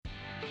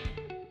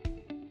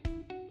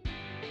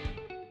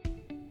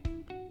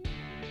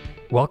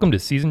Welcome to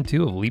Season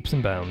 2 of Leaps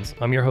and Bounds.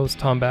 I'm your host,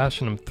 Tom Bash,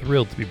 and I'm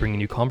thrilled to be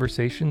bringing you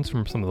conversations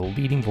from some of the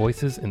leading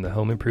voices in the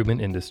home improvement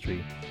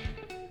industry.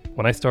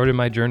 When I started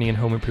my journey in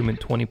home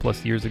improvement 20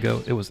 plus years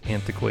ago, it was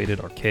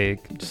antiquated,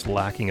 archaic, just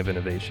lacking of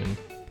innovation.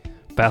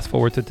 Fast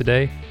forward to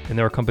today, and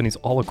there are companies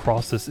all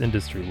across this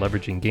industry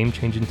leveraging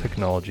game-changing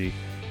technology,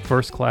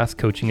 first-class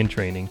coaching and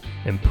training,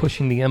 and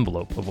pushing the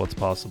envelope of what's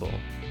possible.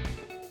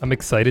 I'm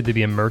excited to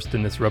be immersed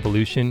in this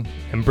revolution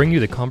and bring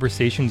you the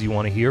conversations you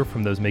want to hear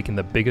from those making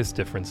the biggest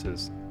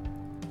differences.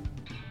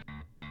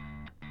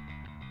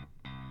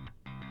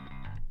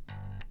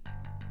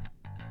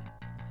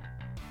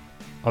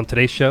 On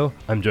today's show,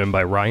 I'm joined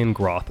by Ryan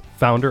Groth,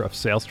 founder of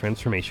Sales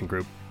Transformation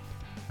Group.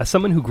 As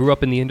someone who grew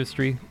up in the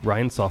industry,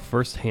 Ryan saw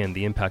firsthand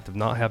the impact of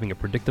not having a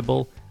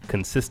predictable,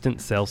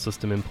 consistent sales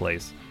system in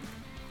place.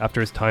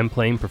 After his time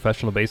playing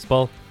professional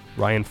baseball,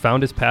 Ryan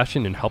found his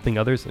passion in helping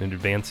others and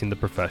advancing the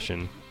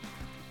profession.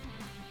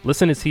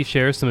 Listen as he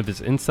shares some of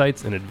his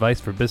insights and advice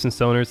for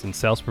business owners and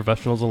sales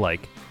professionals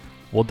alike.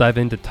 We'll dive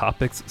into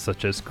topics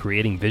such as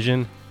creating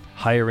vision,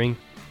 hiring,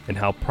 and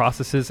how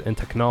processes and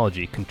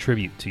technology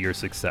contribute to your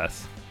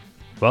success.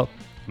 Well,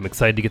 I'm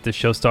excited to get this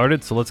show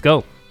started, so let's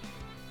go.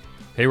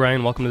 Hey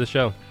Ryan, welcome to the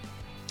show.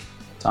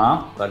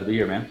 Tom, glad to be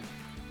here, man.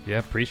 Yeah,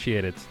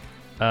 appreciate it.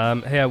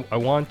 Hey, I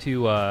want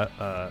to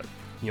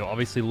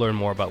obviously learn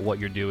more about what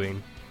you're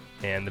doing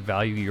and the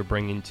value you're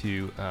bringing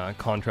to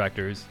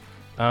contractors.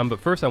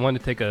 But first, I wanted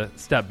to take a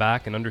step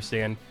back and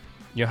understand,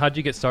 how'd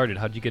you get started?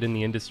 How'd you get in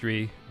the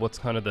industry? What's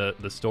kind of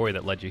the story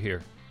that led you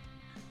here?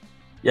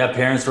 Yeah,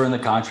 parents were in the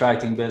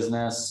contracting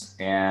business,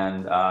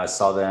 and I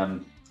saw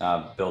them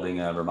building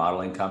a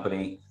remodeling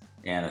company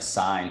and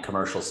a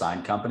commercial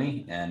sign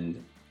company.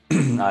 And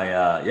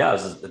I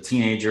was a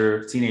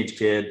teenage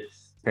kid.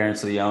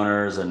 Parents of the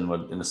owners, and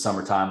in the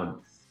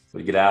summertime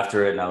would get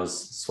after it, and I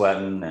was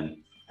sweating and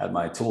had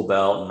my tool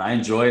belt, and I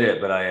enjoyed it.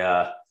 But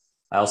I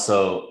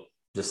also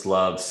just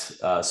loved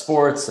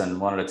sports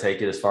and wanted to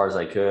take it as far as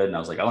I could. And I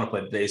was like, I want to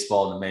play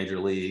baseball in the major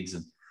leagues.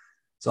 And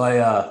so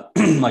I,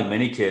 like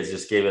many kids,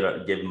 just gave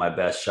it my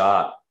best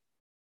shot.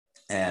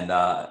 And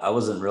I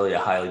wasn't really a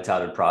highly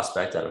touted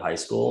prospect out of high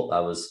school.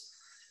 I was,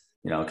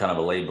 kind of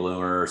a late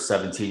bloomer,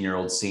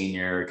 17-year-old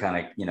senior,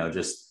 kind of,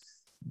 just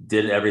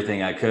did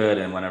everything I could.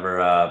 And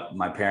whenever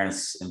my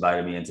parents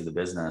invited me into the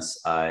business,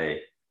 I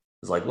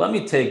was like, let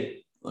me take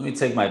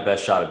my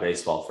best shot at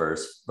baseball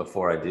first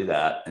before I do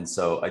that. And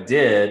so I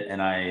did.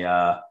 And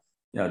I,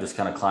 just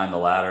kind of climbed the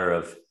ladder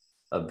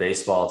of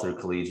baseball through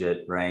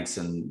collegiate ranks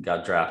and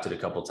got drafted a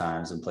couple of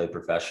times and played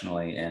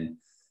professionally. And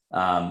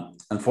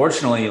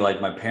unfortunately,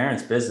 like my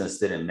parents' business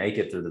didn't make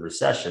it through the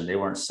recession. They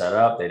weren't set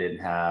up. They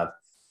didn't have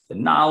the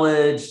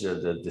knowledge,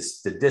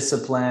 the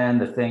discipline,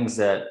 the things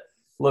that,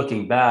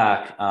 looking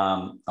back,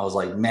 I was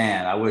like,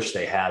 man, I wish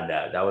they had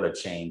that. That would have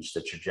changed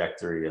the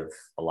trajectory of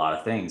a lot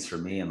of things for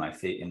me in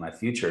my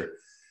future.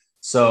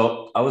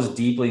 So I was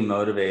deeply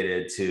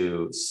motivated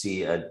to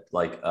see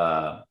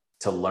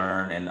to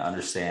learn and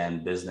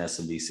understand business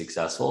and be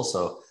successful.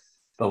 So,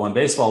 but when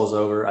baseball was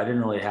over, I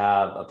didn't really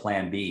have a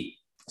plan B.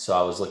 So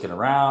I was looking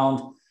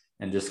around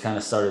and just kind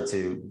of started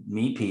to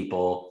meet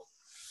people.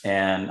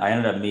 And I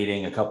ended up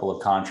meeting a couple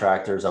of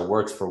contractors. I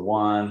worked for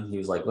one. He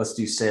was like, let's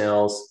do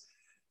sales.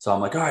 So I'm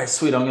like, all right,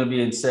 sweet. I'm going to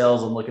be in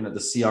sales. I'm looking at the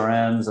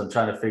CRMs. I'm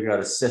trying to figure out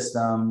a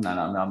system. And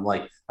I'm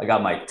like, I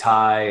got my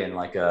tie and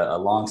like a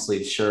long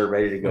sleeve shirt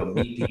ready to go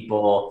meet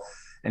people.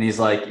 And he's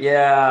like,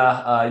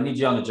 yeah, I need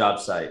you on the job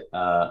site.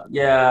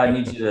 Yeah, I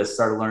need you to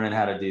start learning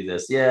how to do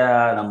this.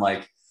 Yeah. And I'm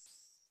like,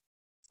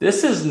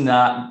 this is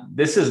not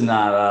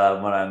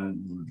what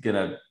I'm going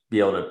to be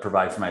able to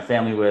provide for my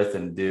family with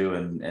and do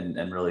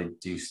and really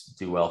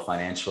do well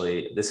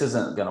financially. This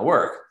isn't going to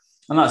work.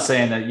 I'm not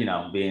saying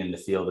that, being in the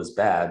field is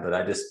bad, but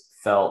I just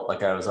felt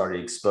like I was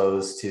already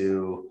exposed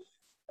to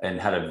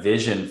and had a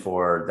vision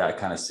for that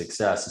kind of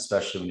success,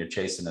 especially when you're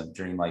chasing a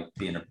dream, like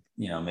being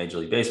a Major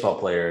League Baseball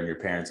player and your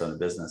parents own a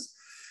business.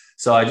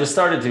 So I just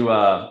started to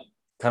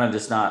kind of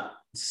just not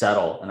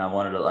settle. And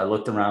I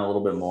looked around a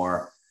little bit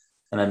more,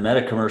 and I met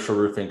a commercial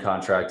roofing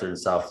contractor in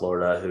South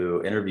Florida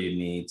who interviewed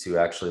me to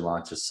actually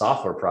launch a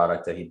software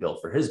product that he built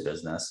for his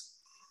business.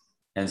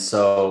 And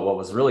so what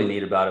was really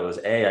neat about it was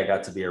I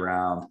got to be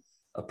around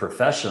a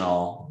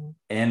professional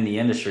in the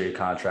industry of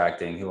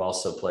contracting who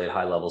also played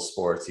high level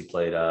sports. He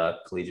played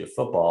collegiate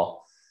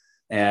football.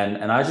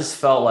 And I just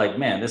felt like,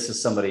 man, this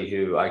is somebody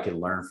who I could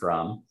learn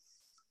from.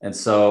 And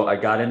so I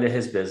got into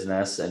his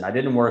business, and I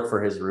didn't work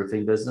for his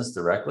roofing business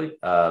directly.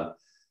 But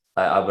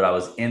I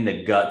was in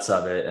the guts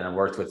of it. And I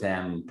worked with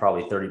him.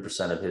 Probably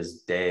 30% of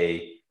his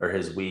day or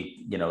his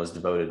week, was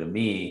devoted to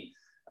me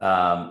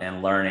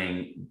and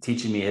learning,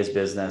 teaching me his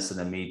business, and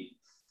then me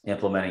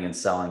implementing and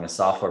selling a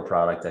software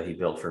product that he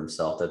built for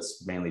himself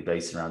that's mainly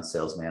based around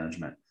sales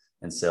management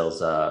and sales.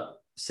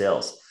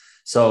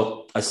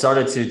 So I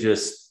started to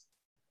just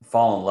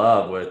fall in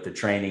love with the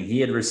training he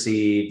had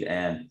received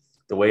and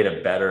the way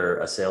to better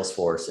a sales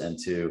force and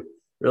to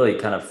really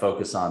kind of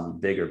focus on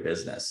bigger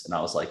business. And I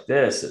was like,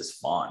 this is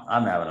fun.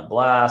 I'm having a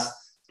blast.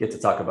 get to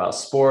talk about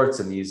sports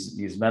and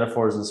use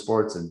metaphors in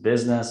sports and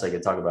business. I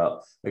get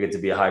to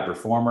be a high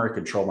performer,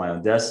 control my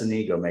own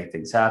destiny, go make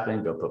things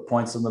happen, go put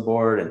points on the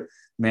board and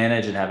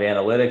manage and have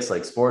analytics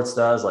like sports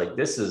does. Like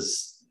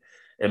is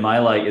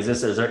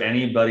there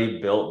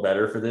anybody built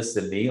better for this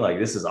than me? Like,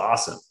 this is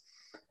awesome.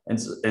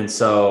 And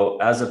so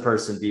as a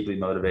person deeply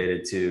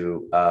motivated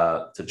to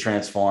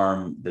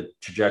transform the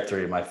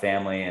trajectory of my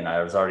family, and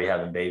I was already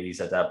having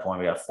babies at that point,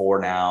 we got 4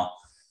 now.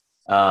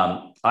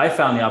 I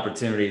found the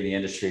opportunity in the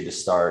industry to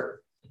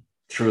start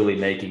truly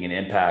making an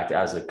impact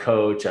as a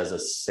coach, as a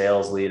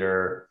sales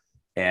leader,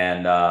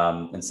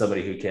 and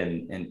somebody who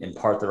can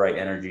impart the right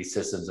energy,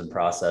 systems, and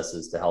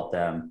processes to help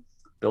them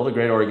build a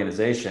great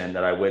organization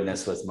that I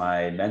witnessed with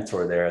my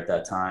mentor there at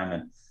that time.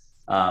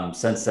 And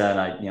since then,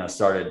 I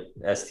started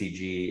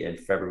STG in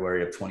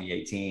February of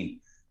 2018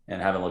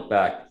 and haven't looked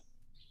back.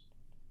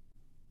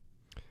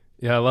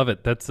 Yeah, I love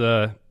it. That's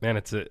man,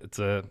 it's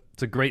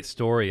a great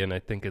story, and I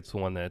think it's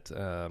one that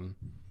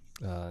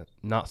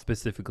not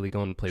specifically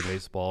going to play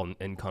baseball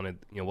and kind of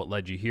what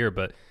led you here,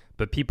 but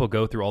people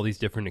go through all these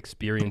different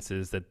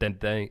experiences that then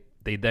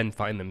they then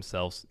find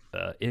themselves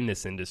in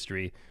this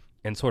industry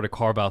and sort of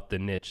carve out the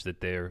niche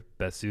that they're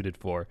best suited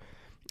for.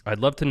 I'd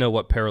love to know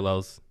what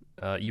parallels.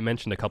 You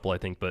mentioned a couple, I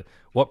think, but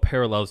what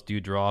parallels do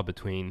you draw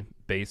between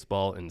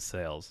baseball and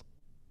sales?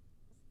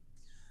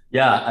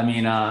 Yeah, I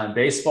mean,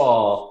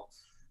 baseball,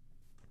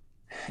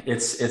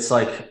 it's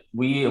like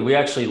we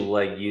actually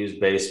like use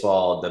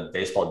the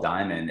baseball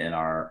diamond in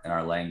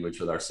our language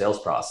with our sales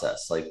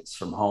process. Like, it's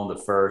from home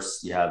to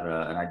first, you have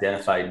an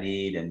identified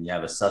need and you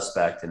have a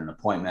suspect and an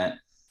appointment.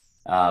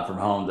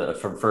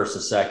 From first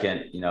to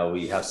second,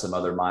 we have some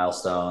other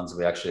milestones.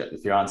 We actually,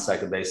 if you're on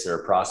second base,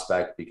 they're a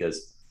prospect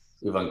because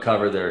we've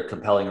uncovered their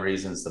compelling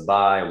reasons to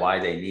buy, why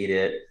they need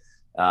it.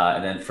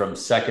 And then from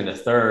second to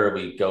third,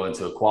 we go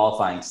into a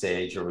qualifying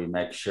stage where we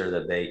make sure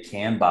that they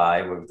can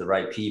buy with the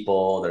right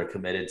people. They're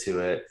committed to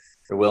it.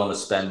 They're willing to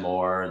spend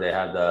more. They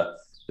have the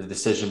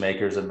decision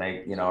makers that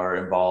are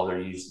involved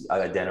or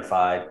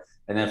identified.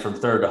 And then from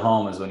third to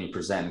home is when you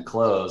present and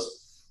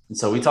close. And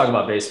so we talk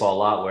about baseball a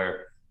lot,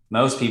 where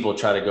most people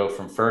try to go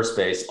from first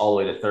base all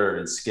the way to third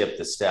and skip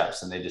the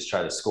steps, and they just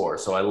try to score.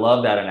 So I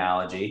love that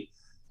analogy.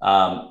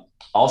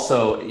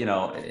 Also,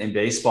 in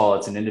baseball,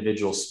 it's an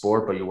individual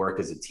sport, but you work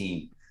as a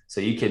team.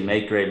 So you can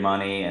make great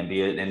money and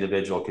be an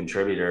individual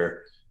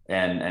contributor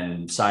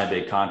and sign a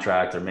big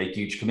contract or make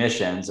huge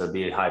commissions or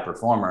be a high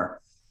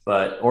performer.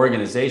 But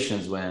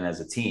organizations win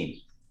as a team.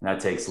 And that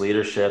takes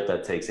leadership,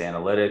 that takes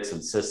analytics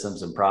and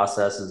systems and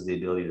processes, the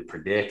ability to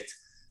predict,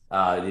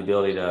 the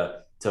ability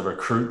to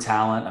recruit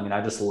talent. I mean,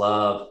 I just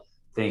love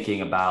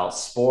thinking about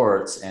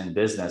sports and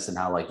business and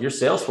how, like, your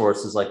sales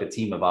force is like a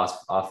team of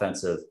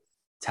offensive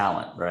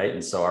talent, right?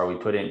 And so are we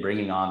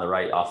bringing on the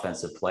right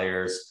offensive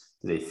players?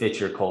 Do they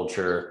fit your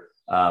culture?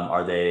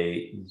 Are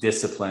they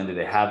disciplined? Do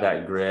they have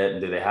that grit?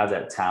 And do they have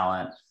that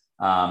talent?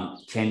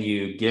 Can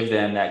you give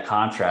them that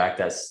contract,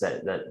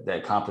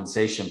 that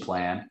compensation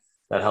plan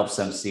that helps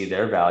them see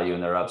their value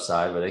and their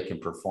upside, where they can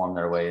perform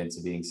their way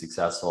into being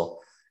successful?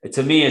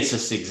 To me, it's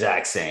just the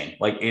exact same.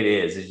 Like, it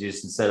is. It's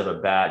just, instead of a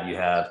bat, you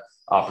have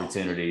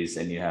opportunities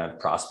and you have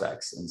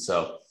prospects. And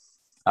so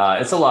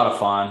it's a lot of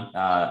fun,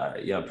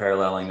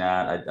 paralleling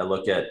that. I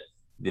look at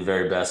the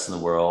very best in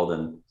the world,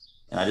 and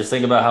I just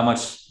think about how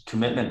much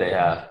commitment they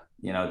have,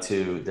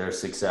 to their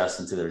success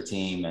and to their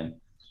team. And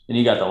then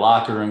you got the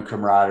locker room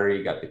camaraderie,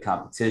 you got the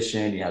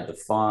competition, you have the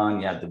fun,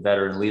 you have the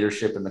veteran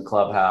leadership in the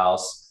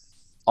clubhouse.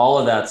 All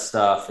of that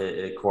stuff,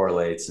 it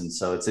correlates. And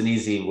so it's an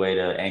easy way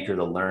to anchor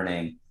the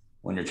learning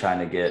when you're trying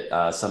to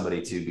get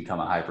somebody to become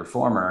a high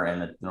performer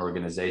and an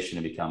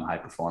organization to become high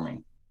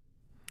performing.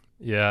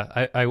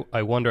 Yeah,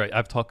 I wonder.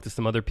 I've talked to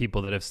some other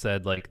people that have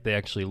said, like, they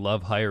actually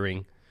love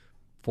hiring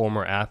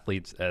former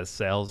athletes as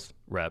sales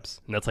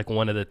reps, and that's like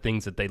one of the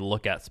things that they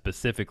look at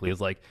specifically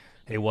is like,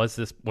 hey, was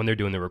this, when they're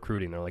doing the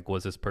recruiting, they're like,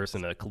 was this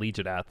person a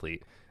collegiate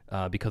athlete?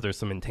 Because there's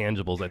some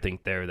intangibles, I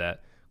think, there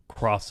that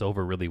cross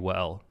over really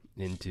well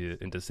into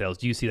sales.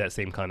 Do you see that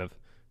same kind of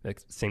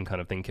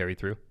thing carry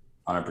through?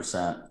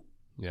 100%.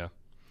 Yeah.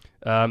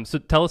 So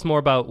tell us more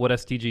about what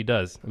STG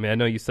does. I mean, I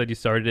know you said you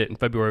started it in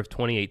February of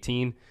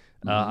 2018.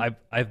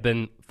 I've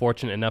been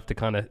fortunate enough to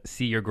kind of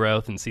see your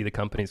growth and see the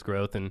company's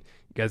growth, and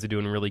you guys are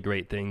doing really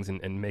great things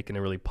and making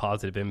a really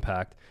positive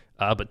impact.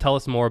 But tell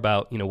us more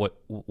about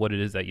what it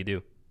is that you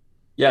do.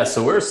 Yeah,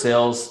 so we're a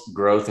sales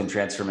growth and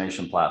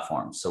transformation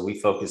platform. So we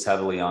focus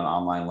heavily on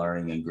online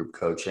learning and group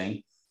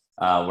coaching.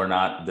 We're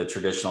not the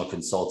traditional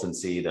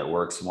consultancy that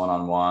works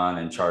one-on-one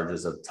and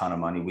charges a ton of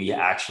money. We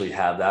actually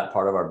have that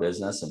part of our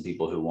business, and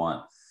people who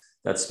want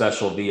that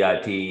special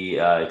VIP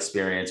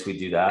experience, we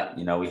do that.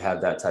 We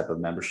have that type of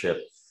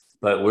membership,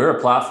 but we're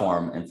a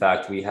platform. In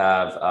fact, we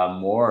have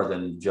more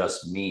than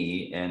just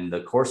me in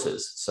the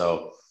courses.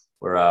 So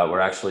we're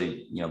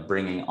actually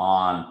bringing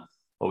on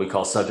what we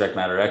call subject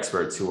matter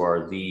experts, who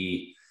are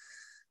the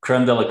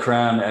creme de la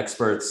creme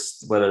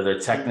experts, whether they're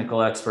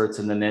technical experts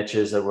in the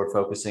niches that we're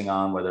focusing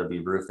on, whether it be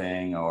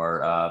roofing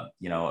or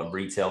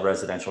retail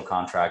residential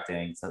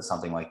contracting,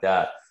 something like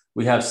that.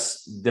 we have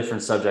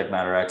different subject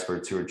matter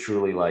experts who are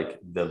truly like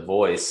the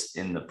voice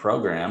in the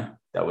program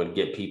that would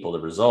get people the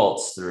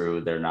results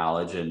through their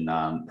knowledge and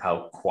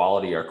how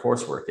quality our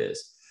coursework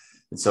is.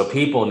 And so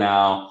people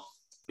now,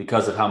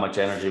 because of how much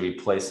energy we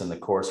place in the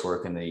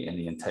coursework and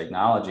the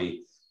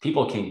technology,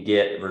 people can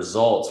get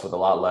results with a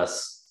lot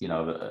less, a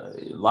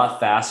lot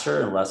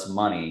faster and less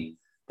money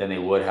than they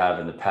would have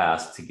in the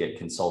past to get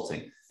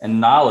consulting. And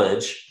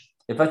knowledge,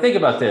 if I think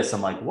about this,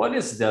 I'm like, what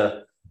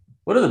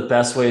are the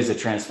best ways to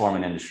transform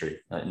an industry?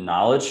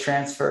 Knowledge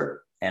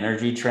transfer,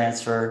 energy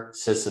transfer,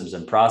 systems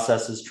and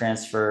processes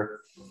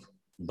transfer,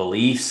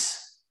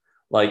 beliefs.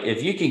 Like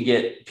if you can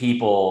get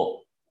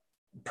people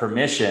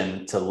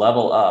permission to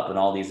level up in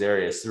all these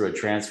areas through a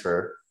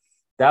transfer,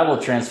 that will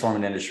transform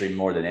an industry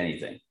more than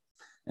anything.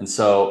 And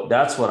so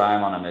that's what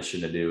I'm on a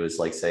mission to do, is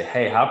like say,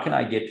 hey, how can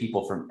I get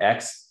people from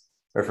X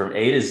or from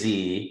A to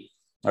Z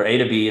or A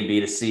to B and B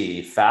to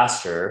C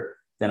faster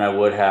than I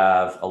would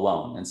have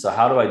alone? And so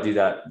how do I do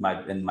that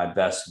in my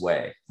best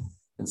way?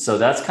 And so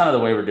that's kind of the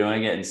way we're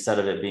doing it, instead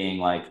of it being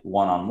like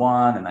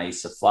one-on-one. And I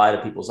used to fly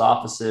to people's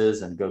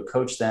offices and go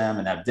coach them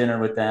and have dinner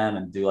with them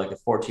and do like a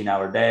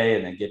 14-hour day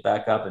and then get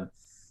back up. And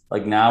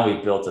like now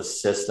we've built a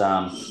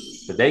system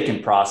that they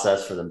can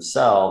process for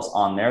themselves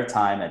on their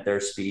time at their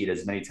speed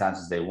as many times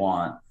as they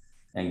want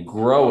and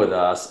grow with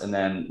us. And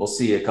then we'll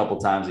see a couple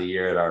times a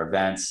year at our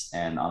events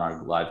and on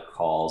our live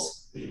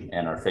calls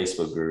and our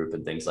Facebook group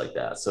and things like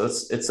that. So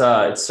it's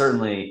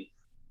certainly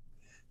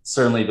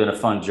been a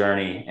fun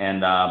journey.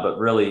 And but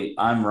really,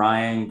 I'm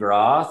Ryan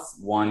Groth,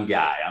 one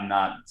guy. I'm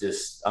not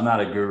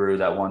a guru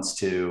that wants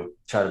to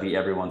try to be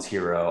everyone's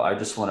hero. I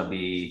just want to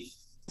be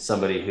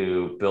somebody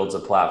who builds a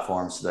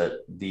platform so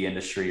that the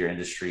industry or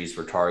industries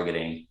we're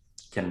targeting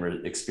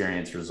can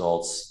experience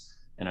results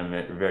in a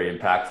very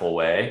impactful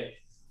way.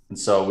 And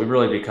so we've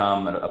really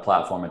become a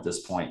platform at this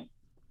point.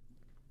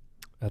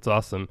 That's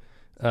awesome.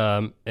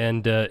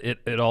 And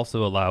it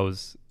also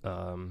allows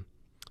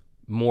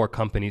more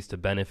companies to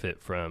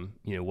benefit from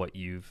what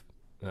you've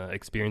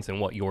experienced and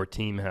what your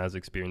team has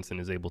experienced and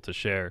is able to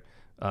share.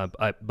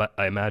 But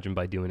I imagine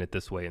by doing it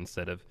this way,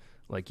 instead of,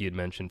 like you had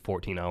mentioned,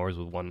 14 hours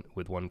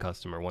with one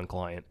customer, one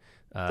client,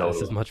 totally.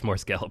 This is much more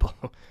scalable.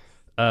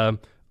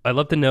 I'd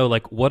love to know,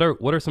 like, what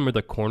are some of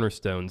the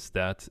cornerstones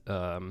that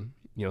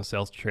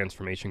Sales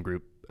Transformation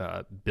Group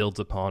builds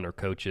upon or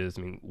coaches?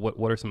 I mean,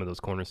 what are some of those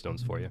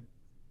cornerstones for you?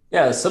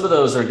 Yeah, some of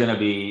those are going to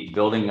be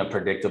building a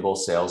predictable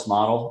sales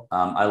model.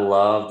 I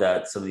love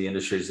that some of the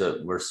industries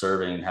that we're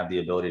serving have the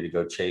ability to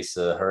go chase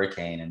a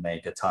hurricane and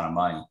make a ton of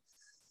money.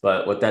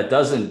 But what that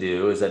doesn't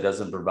do is that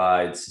doesn't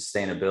provide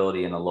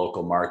sustainability in a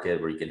local market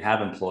where you can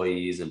have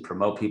employees and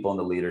promote people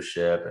into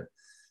leadership. And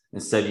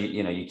instead,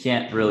 you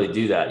can't really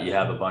do that. You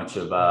have a bunch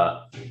of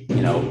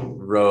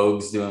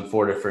rogues doing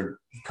 4 different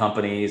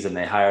companies, and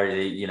they hire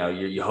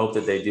you hope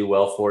that they do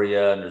well for you,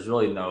 and there's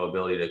really no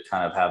ability to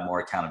kind of have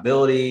more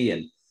accountability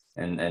and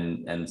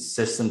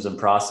systems and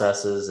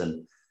processes,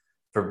 and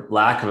for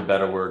lack of a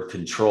better word,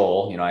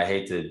 control. I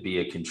hate to be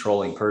a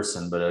controlling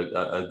person, but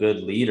a good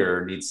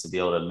leader needs to be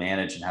able to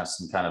manage and have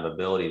some kind of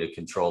ability to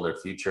control their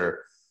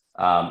future.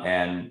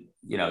 And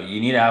you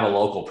need to have a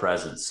local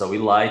presence. So we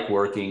like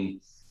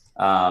working.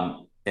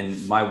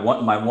 And my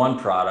one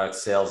product,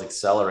 Sales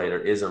Accelerator,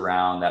 is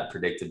around that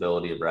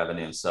predictability of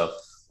revenue. So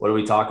what do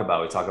we talk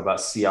about? We talk about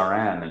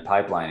CRM and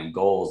pipeline and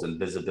goals and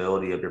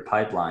visibility of your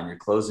pipeline, your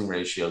closing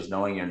ratios,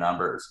 knowing your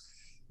numbers.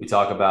 We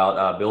talk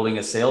about building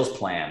a sales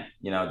plan,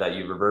 that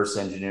you reverse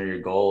engineer your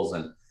goals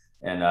and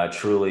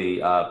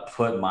truly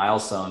put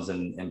milestones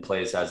in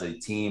place as a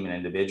team and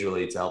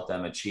individually to help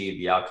them achieve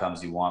the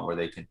outcomes you want, where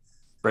they can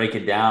break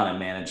it down and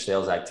manage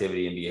sales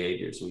activity and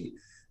behaviors. We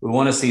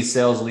want to see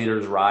sales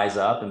leaders rise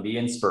up and be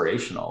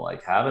inspirational,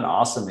 like have an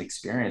awesome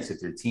experience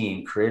with your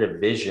team, create a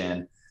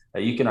vision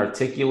that you can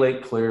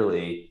articulate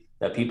clearly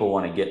that people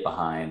want to get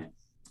behind,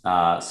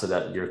 so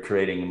that you're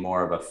creating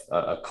more of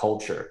a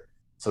culture.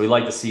 So we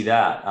like to see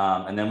that.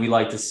 And then we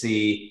like to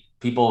see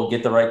people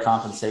get the right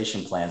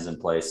compensation plans in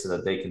place so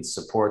that they can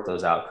support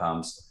those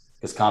outcomes,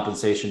 because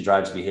compensation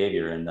drives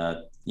behavior. And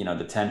the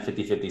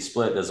 10-50-50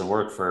 split doesn't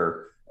work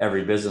for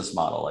every business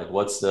model. Like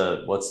what's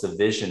the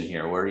vision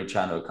here? What are you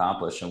trying to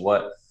accomplish? And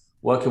what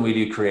can we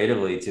do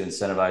creatively to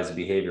incentivize the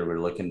behavior we're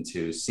looking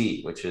to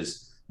see, which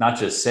is not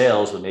just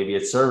sales, but maybe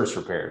it's service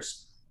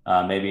repairs.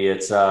 Maybe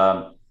it's,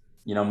 more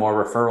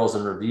referrals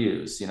and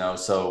reviews,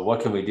 so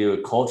what can we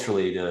do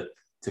culturally to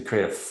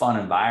create a fun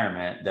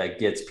environment that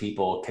gets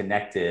people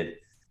connected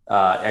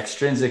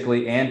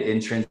extrinsically and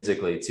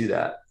intrinsically to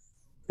that?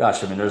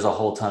 Gosh, I mean, there's a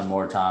whole ton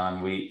more,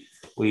 Tom. We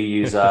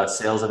use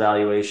sales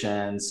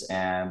evaluations,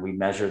 and we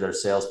measure their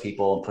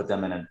salespeople and put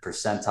them in a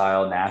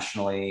percentile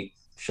nationally,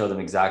 show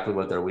them exactly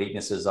what their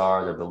weaknesses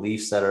are, their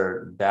beliefs that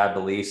are bad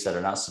beliefs that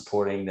are not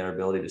supporting their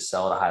ability to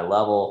sell at a high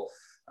level.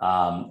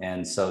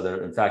 And so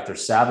they're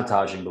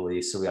sabotaging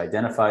beliefs. So we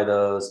identify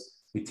those.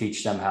 We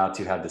teach them how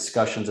to have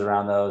discussions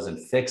around those and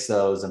fix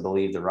those and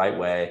believe the right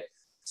way,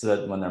 so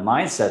that when their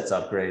mindset's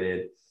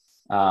upgraded,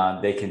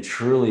 they can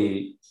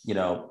truly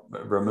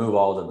remove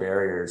all the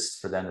barriers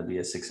for them to be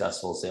a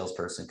successful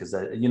salesperson. Cause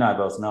I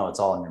both know it's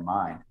all in your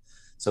mind.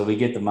 So we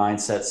get the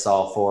mindset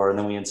solved for, and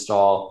then we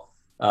install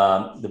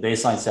the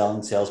baseline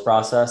selling sales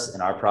process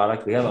in our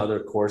product. We have other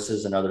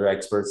courses and other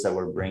experts that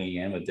we're bringing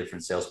in with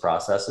different sales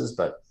processes,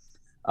 but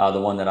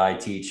the one that I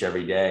teach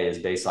every day is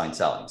baseline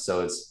selling.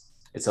 So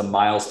it's a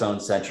milestone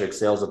centric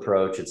sales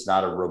approach. It's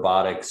not a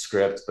robotic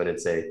script, but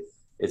it's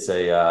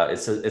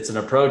an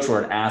approach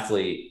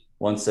where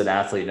once an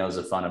athlete knows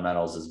the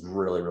fundamentals, is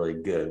really,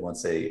 really good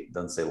once they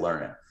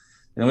learn it.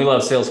 And we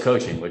love sales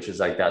coaching, which is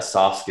like that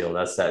soft skill.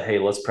 That's that, hey,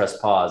 let's press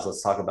pause.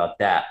 Let's talk about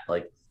that.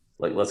 Like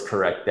let's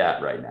correct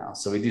that right now.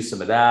 So we do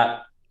some of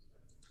that.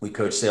 We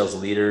coach sales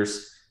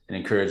leaders and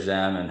encourage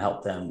them and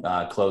help them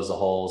close the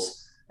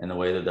holes in the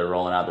way that they're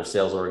rolling out their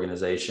sales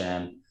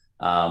organization.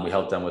 We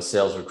help them with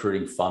sales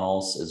recruiting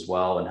funnels as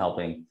well, and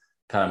helping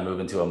kind of move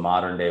into a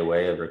modern day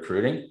way of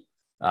recruiting.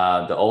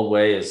 The old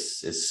way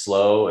is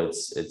slow.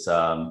 It's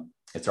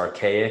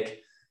archaic.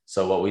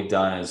 So what we've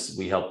done is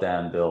we help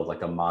them build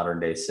like a modern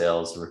day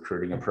sales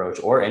recruiting approach,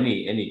 or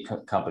any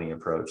company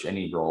approach,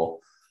 any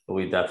role. But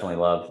we definitely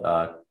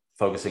love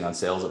focusing on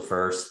sales at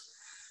first.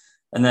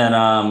 And then,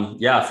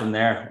 from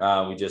there,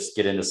 we just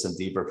get into some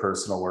deeper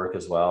personal work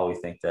as well. We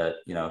think that,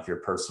 if your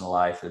personal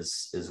life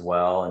is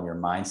well and your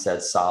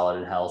mindset's solid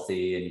and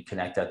healthy and you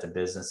connect that to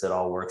business, it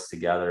all works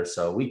together.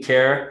 So we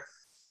care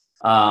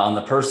on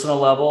the personal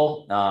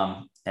level,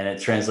 and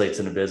it translates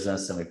into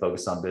business, and we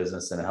focus on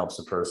business, and it helps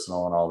the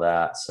personal and all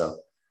that. So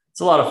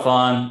it's a lot of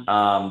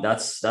fun.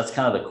 That's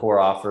kind of the core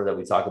offer that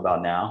we talk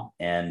about now,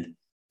 and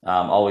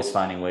always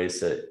finding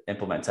ways to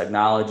implement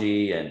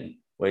technology and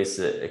ways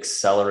to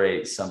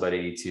accelerate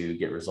somebody to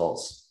get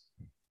results.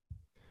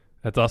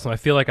 That's awesome. I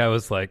feel like I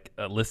was like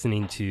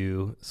listening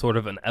to sort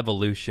of an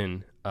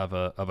evolution of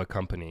a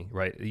company,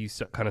 right? You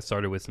kind of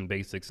started with some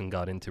basics and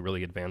got into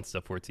really advanced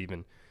stuff where it's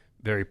even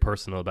very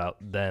personal about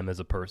them as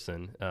a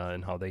person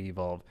and how they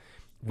evolve.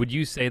 Would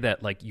you say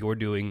that like you're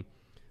doing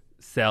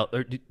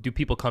or do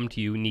people come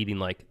to you needing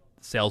like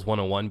sales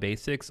 101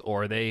 basics,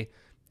 or are they,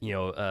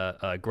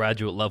 a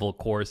graduate level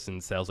course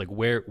in sales? Like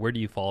where do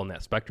you fall in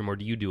that spectrum, or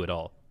do you do it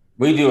all?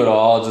 We do it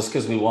all just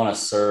because we want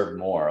to serve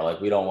more. Like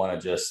we don't want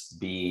to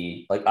just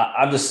be like,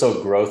 I'm just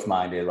so growth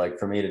minded. Like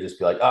for me to just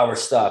be like, oh, we're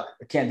stuck,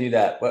 I can't do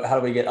that. How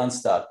do we get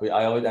unstuck?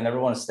 I never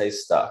want to stay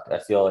stuck. I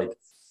feel like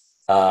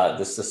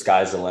the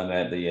sky's the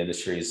limit. The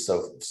industry is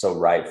so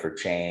ripe for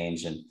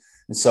change. And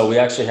so we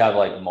actually have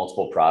like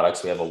multiple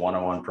products. We have a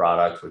one-on-one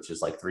product, which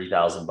is like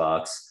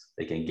 $3,000.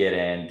 They can get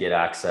in, get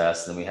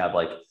access. Then we have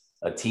like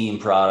a team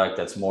product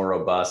that's more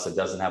robust, that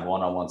doesn't have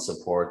one-on-one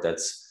support,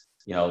 that's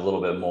a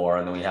little bit more.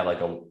 And then we have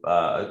like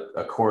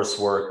a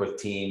coursework with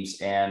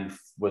teams and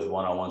with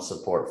one-on-one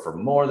support for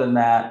more than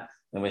that.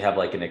 Then we have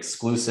like an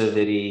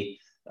exclusivity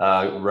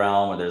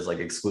realm where there's like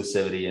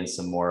exclusivity and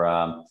some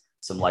more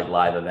some like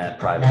live event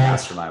private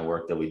mastermind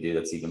work that we do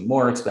that's even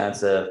more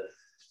expensive.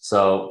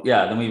 So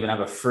yeah, then we even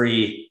have a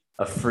free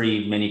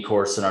mini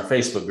course in our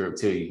Facebook group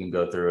too. You can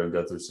go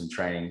through some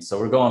training. So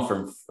we're going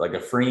from like a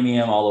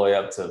freemium all the way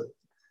up to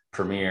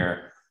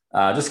premier.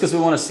 Just because we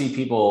want to see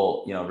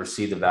people,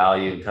 receive the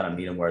value and kind of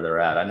meet them where they're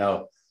at. I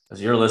know as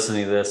you're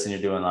listening to this and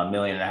you're doing $1.5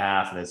 million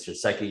and it's your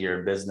second year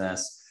in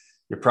business,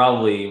 you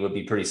probably would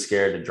be pretty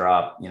scared to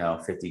drop,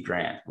 50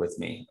 grand with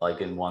me,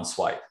 like in one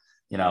swipe,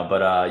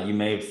 but you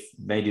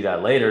may do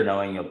that later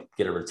knowing you'll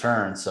get a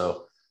return.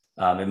 So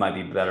it might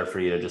be better for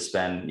you to just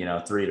spend,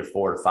 3 to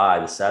 4 to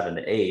 5 to 7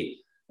 to 8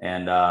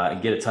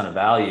 and get a ton of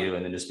value,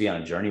 and then just be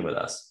on a journey with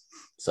us.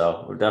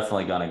 So we're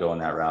definitely going to go in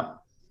that route.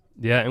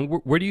 Yeah, and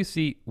where do you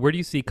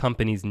see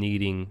companies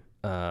needing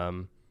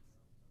the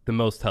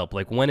most help?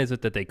 Like when is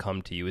it that they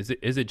come to you? Is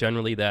it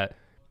generally that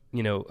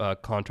a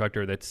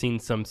contractor that's seen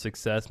some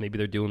success, maybe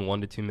they're doing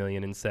 1 to 2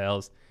 million in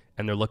sales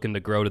and they're looking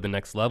to grow to the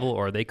next level,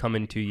 or are they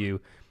coming to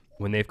you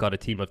when they've got a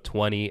team of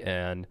 20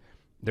 and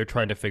they're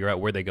trying to figure out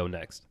where they go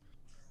next?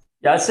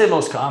 Yeah, I'd say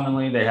most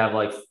commonly they have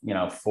like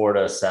 4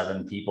 to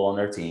 7 people on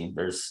their team.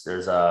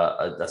 There's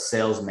a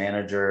sales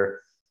manager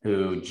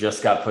who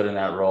just got put in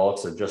that role,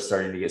 so just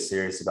starting to get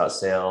serious about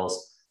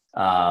sales.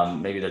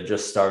 Maybe they're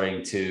just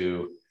starting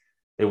to,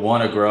 they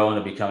want to grow and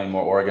they're becoming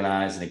more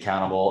organized and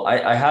accountable.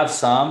 I have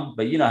some,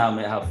 but you know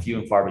how few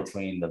and far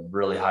between the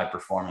really high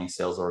performing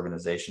sales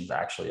organizations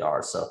actually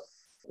are. So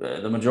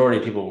the majority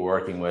of people we're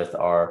working with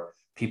are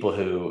people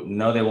who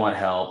know they want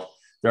help.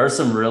 There are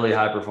some really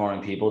high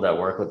performing people that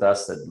work with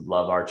us that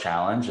love our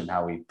challenge and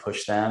how we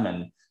push them,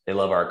 and they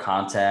love our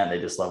content. They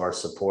just love our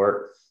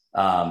support.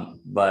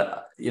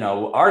 But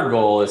our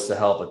goal is to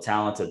help a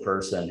talented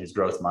person who's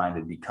growth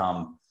minded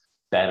become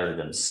better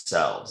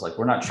themselves. Like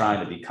we're not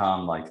trying to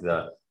become like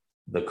the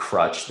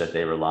crutch that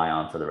they rely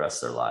on for the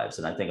rest of their lives.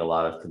 And I think a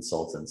lot of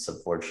consultants,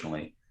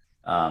 unfortunately,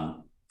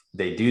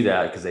 they do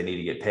that because they need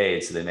to get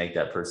paid. So they make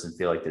that person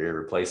feel like they're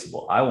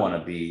irreplaceable. I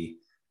want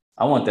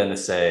them to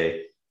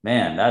say,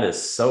 man, that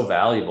is so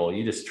valuable.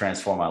 You just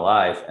transform my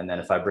life. And then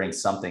if I bring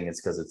something, it's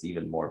because it's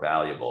even more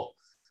valuable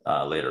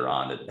later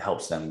on. It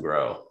helps them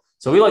grow.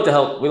 So we like to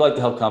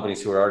help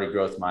companies who are already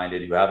growth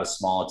minded, who have a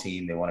small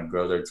team, they want to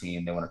grow their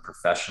team, they want to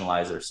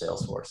professionalize their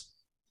sales force.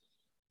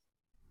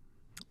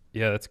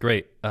 Yeah, that's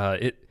great.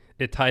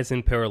 It ties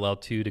in parallel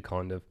too to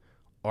kind of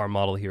our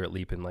model here at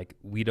Leap, and like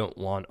we don't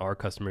want our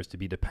customers to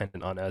be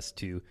dependent on us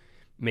to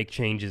make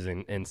changes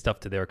and stuff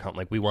to their account.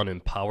 Like we want to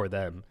empower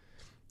them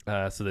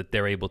so that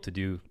they're able to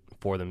do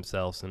for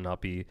themselves and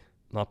not be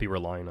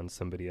relying on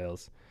somebody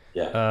else.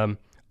 Yeah. Um,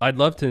 I'd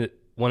love to.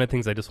 One of the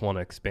things I just want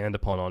to expand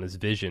upon on is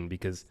vision,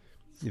 because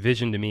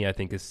vision to me I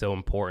think is so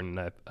important.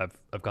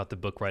 I've got the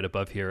book right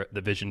above here,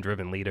 The Vision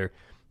Driven Leader,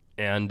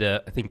 and I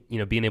think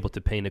being able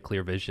to paint a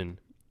clear vision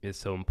is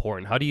so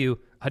important. How do you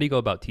go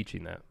about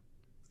teaching that?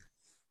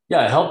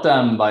 Yeah, I help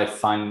them by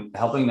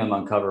helping them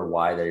uncover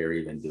why they are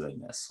even doing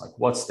this. Like,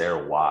 what's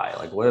their why?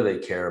 Like, what do they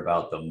care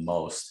about the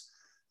most?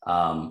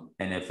 And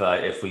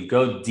if we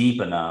go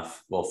deep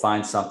enough, we'll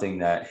find something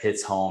that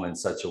hits home in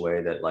such a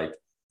way that like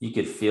you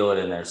could feel it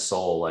in their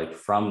soul, like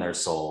from their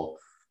soul,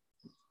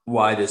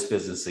 why this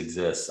business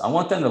exists. I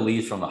want them to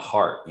lead from the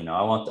heart. I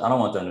don't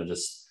want them to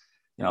just,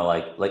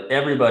 like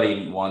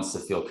everybody wants to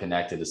feel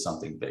connected to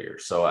something bigger.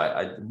 So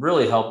I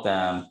really help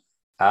them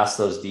ask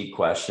those deep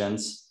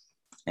questions,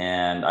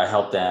 and I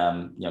help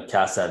them,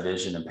 cast that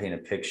vision and paint a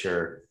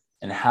picture,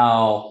 and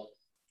how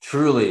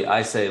truly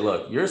I say,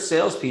 look, your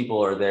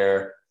salespeople are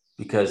there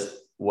because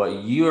what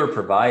you are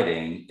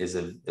providing is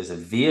a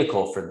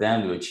vehicle for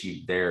them to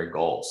achieve their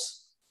goals.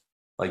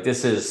 Like,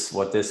 this is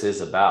what this is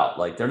about.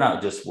 Like, they're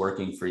not just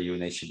working for you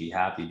and they should be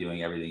happy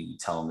doing everything you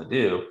tell them to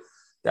do.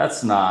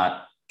 That's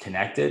not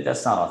connected.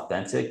 That's not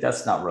authentic.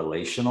 That's not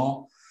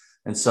relational.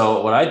 And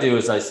so what I do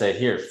is I say,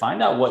 here,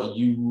 find out what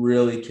you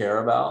really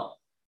care about,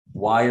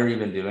 why you're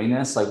even doing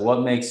this. Like,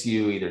 what makes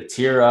you either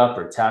tear up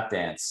or tap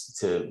dance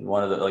to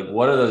one of the, like,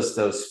 what are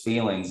those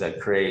feelings that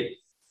create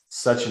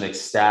such an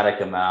ecstatic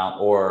amount,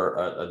 or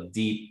a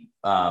deep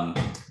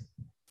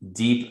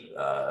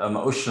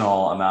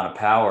emotional amount of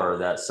power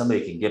that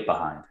somebody can get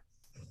behind.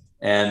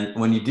 And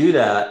when you do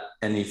that,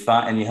 and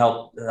you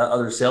help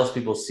other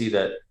salespeople see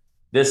that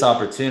this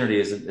opportunity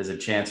is a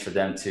chance for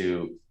them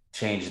to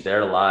change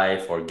their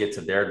life or get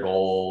to their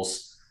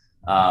goals,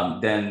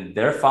 then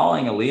they're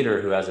following a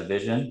leader who has a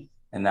vision,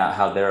 and that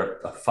how they're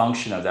a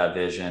function of that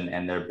vision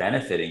and they're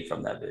benefiting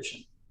from that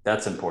vision.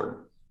 That's important.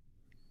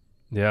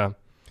 Yeah.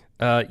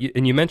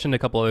 And you mentioned a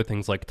couple other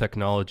things like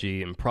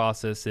technology and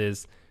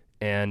processes.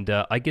 And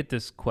I get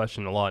this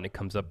question a lot, and it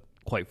comes up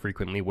quite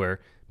frequently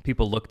where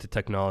people look to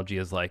technology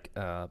as like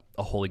a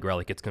holy grail,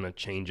 like it's going to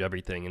change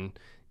everything.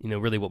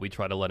 And really, what we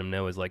try to let them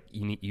know is like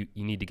you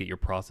need to get your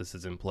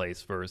processes in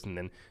place first, and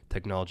then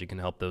technology can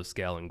help those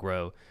scale and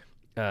grow.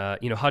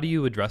 How do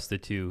you address the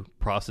two,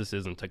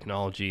 processes and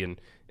technology, and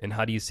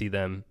how do you see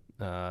them,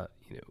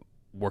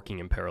 working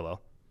in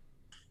parallel?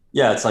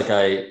 Yeah, it's like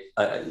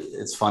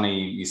it's funny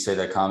you say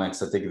that comment,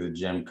 'cause I think of the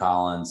Jim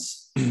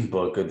Collins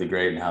book, Good to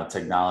Great, and how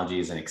technology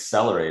is an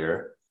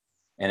accelerator.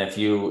 And if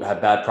you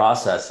have bad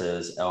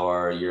processes,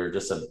 or you're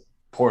just a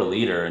poor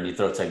leader and you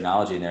throw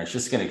technology in there, it's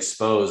just going to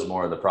expose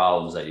more of the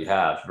problems that you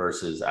have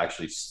versus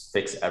actually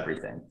fix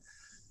everything.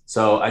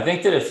 So I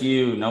think that if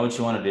you know what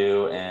you want to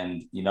do,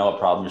 and you know what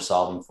problem you're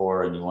solving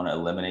for, and you want to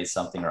eliminate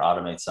something or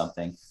automate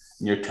something,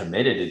 and you're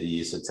committed to the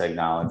use of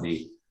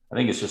technology, I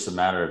think it's just a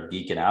matter of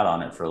geeking out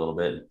on it for a little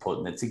bit and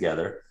putting it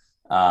together.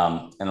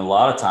 And a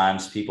lot of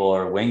times people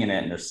are winging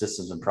it, and their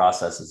systems and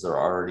processes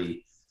are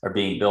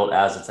being built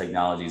as the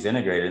technology is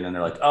integrated. And then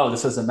they're like, oh,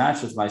 this doesn't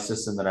match with my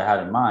system that I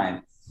had in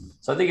mind.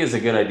 So I think it's a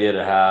good idea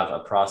to have a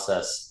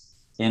process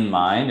in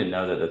mind and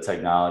know that the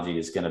technology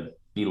is going to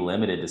be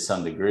limited to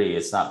some degree.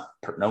 It's not,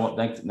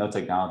 no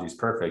technology is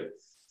perfect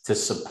to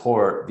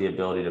support the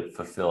ability to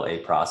fulfill a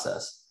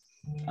process.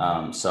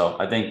 So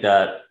I think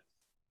that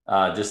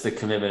just the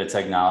commitment to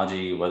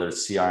technology, whether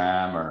it's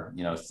CRM or,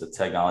 it's the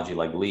technology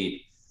like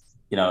Leap,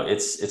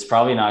 it's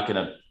probably not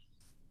going to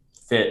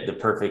fit the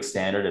perfect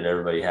standard that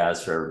everybody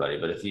has for everybody,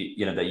 but if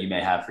that you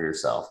may have for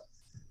yourself.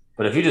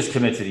 But if you just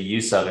commit to the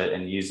use of it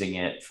and using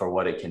it for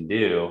what it can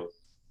do,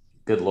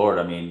 good Lord,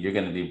 I mean, you're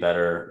going to be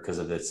better because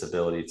of its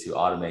ability to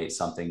automate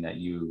something that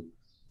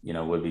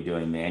would be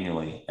doing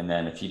manually. And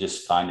then if you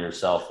just find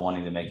yourself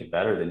wanting to make it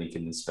better, then you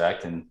can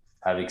inspect and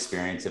have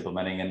experience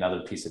implementing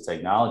another piece of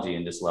technology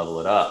and just level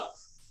it up,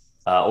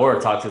 or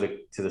talk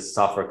to the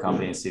software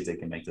company and see if they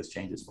can make those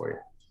changes for you.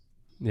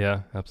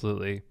 Yeah,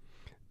 absolutely.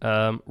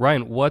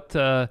 Ryan, what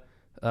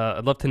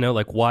I'd love to know,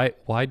 like,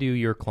 why do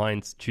your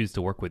clients choose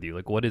to work with you?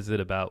 Like, what is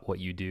it about what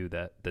you do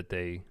that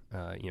they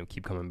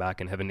keep coming back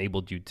and have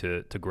enabled you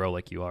to grow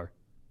like you are?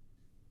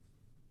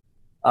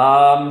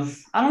 I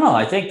don't know.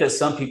 I think that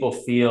some people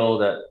feel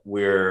that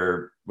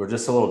we're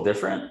just a little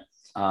different.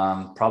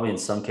 Probably in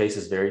some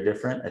cases very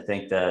different. I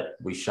think that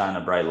we shine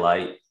a bright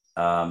light.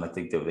 I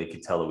think that they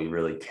could tell that we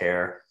really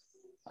care.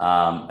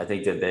 I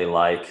think that they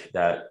like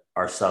that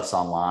our stuff's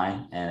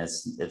online and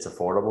it's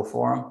affordable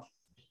for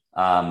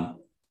them.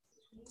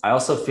 I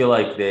also feel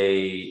like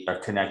they are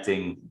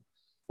connecting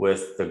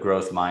with the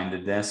growth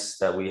mindedness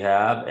that we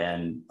have,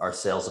 and our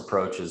sales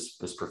approach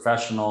is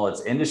professional.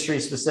 It's industry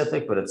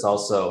specific, but it's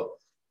also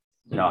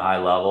high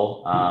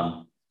level.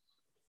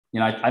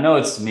 I know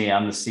it's me.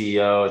 I'm the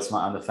CEO.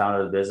 I'm the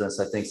founder of the business.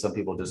 I think some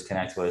people just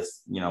connect with,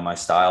 my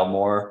style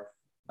more.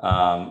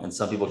 And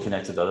some people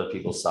connect with other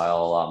people's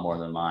style a lot more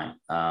than mine.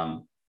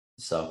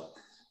 So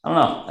I don't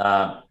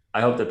know. I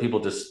hope that people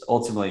just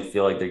ultimately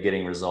feel like they're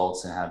getting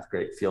results and have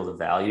great field of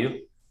value,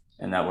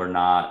 and that we're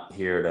not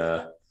here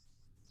to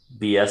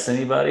BS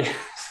anybody.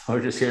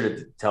 We're just here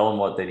to tell them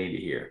what they need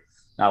to hear,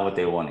 not what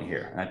they want to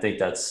hear. And I think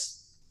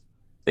that's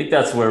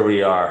where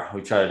we are.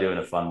 We try to do it in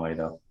a fun way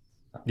though.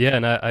 Yeah,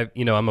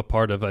 and I'm a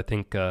part of, I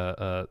think,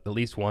 at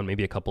least one,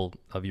 maybe a couple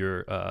of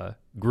your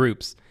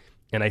groups,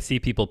 and I see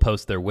people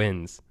post their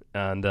wins,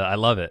 and I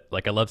love it.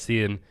 Like, I love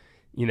seeing,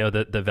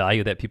 the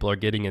value that people are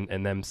getting,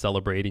 and them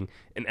celebrating,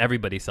 and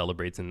everybody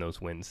celebrates in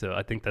those wins. So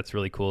I think that's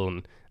really cool,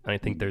 and I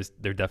think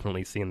they're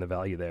definitely seeing the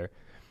value there.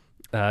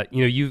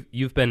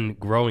 You've been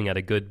growing at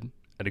a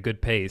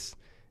good pace,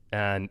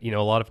 and a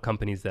lot of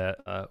companies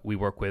that we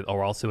work with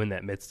are also in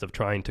that midst of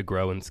trying to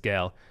grow and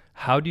scale.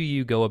 How do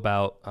you go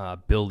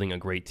about building a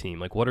great team?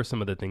 Like, what are some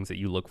of the things that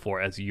you look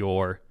for as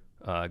you're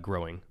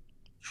growing?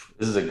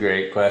 This is a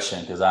great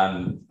question because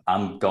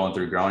I'm going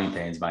through growing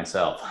pains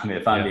myself. I mean,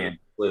 if I'm Yeah. being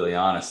completely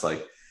honest,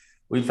 like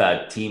we've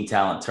had team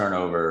talent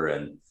turnover,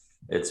 and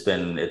it's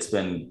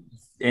been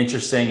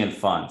interesting and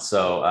fun.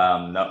 So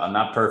no, I'm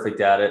not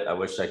perfect at it. I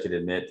wish I could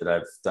admit that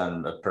I've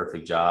done a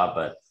perfect job,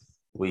 but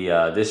we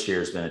this year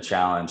has been a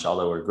challenge.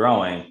 Although we're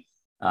growing,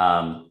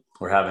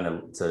 we're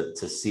having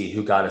to see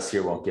who got us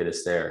here won't get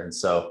us there. And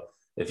so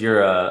if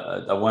you're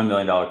a $1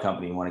 million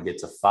company, you want to get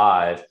to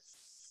five,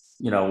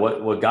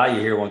 what got you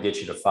here won't get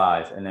you to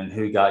five, and then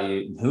who got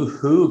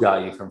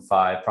you from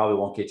five probably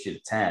won't get you to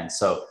 10.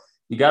 So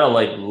you got to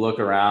like look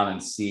around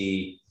and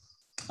see,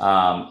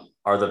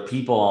 are the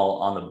people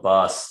on the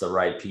bus the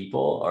right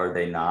people, or are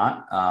they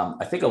not?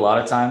 I think a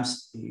lot of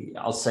times,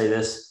 I'll say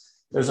this,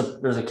 there's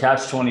a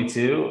catch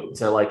 22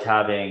 to like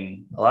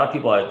having a lot of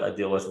people I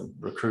deal with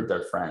recruit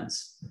their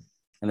friends,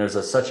 and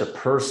there's such a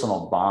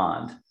personal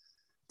bond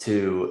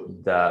to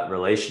that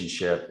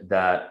relationship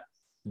that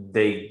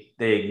they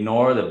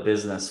ignore the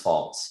business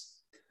faults.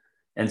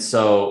 And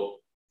so,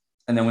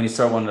 and then when you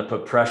start wanting to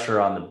put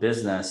pressure on the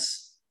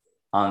business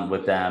on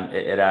with them,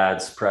 it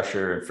adds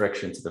pressure and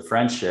friction to the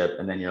friendship.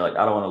 And then you're like,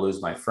 I don't want to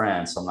lose my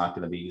friend, so I'm not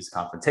going to be as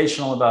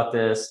confrontational about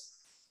this.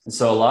 And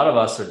so a lot of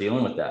us are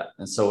dealing with that.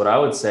 And so what I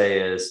would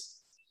say is,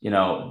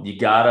 you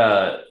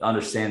gotta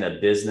understand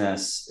that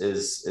business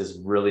is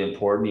really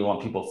important. You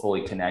want people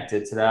fully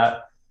connected to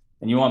that,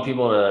 and you want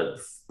people to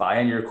buy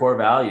into your core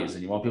values,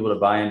 and you want people to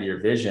buy into your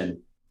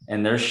vision.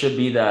 And there should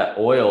be that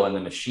oil in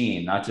the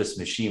machine, not just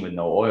machine with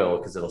no oil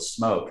because it'll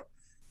smoke.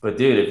 But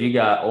dude, if you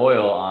got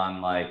oil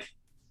on like,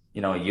 a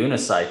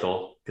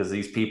unicycle, because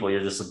these people,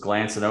 you're just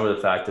glancing over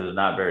the fact that they're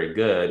not very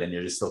good, and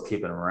you're just still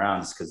keeping them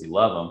around just because you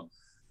love them.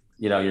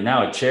 You're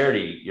now a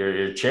charity.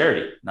 You're a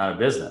charity, not a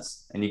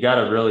business. And you got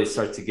to really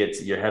start to get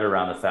to your head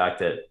around the fact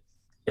that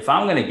if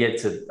I'm going to get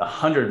to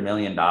 $100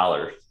 million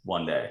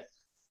one day,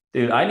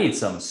 dude, I need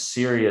some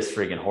serious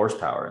freaking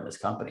horsepower in this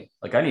company.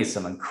 Like, I need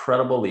some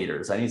incredible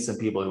leaders. I need some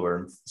people who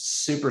are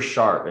super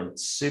sharp and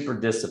super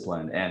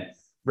disciplined and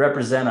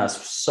represent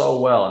us so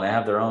well, and they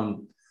have their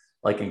own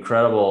like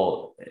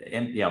incredible,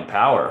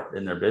 power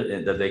in their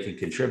business that they can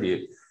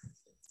contribute.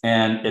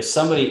 And if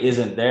somebody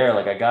isn't there,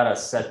 like I gotta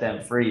set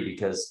them free,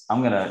 because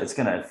it's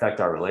gonna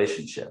affect our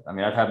relationship. I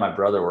mean, I've had my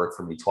brother work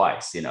for me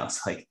twice.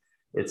 It's like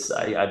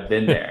I've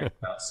been there.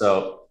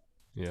 So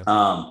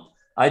Yeah.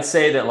 I'd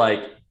say that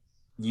like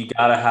you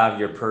gotta have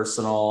your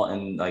personal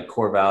and like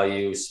core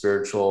value,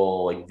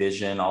 spiritual like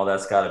vision, all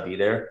that's gotta be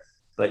there.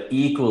 But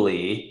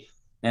equally,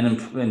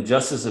 and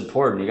just as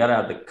important, you gotta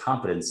have the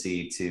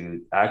competency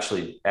to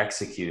actually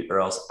execute, or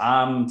else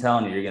I'm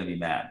telling you, you're gonna be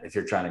mad if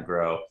you're trying to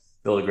grow,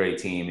 build a great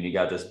team, and you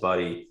got this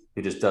buddy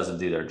who just doesn't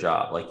do their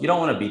job. Like, you don't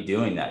want to be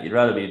doing that. You'd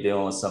rather be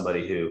dealing with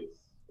somebody who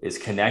is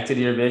connected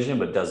to your vision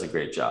but does a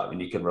great job,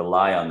 and you can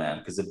rely on them,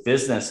 because the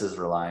business is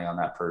relying on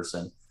that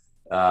person.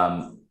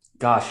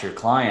 Gosh, your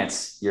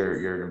clients,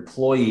 your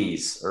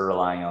employees are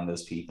relying on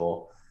those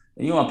people,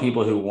 and you want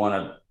people who want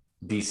to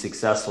be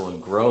successful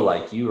and grow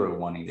like you are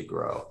wanting to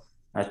grow.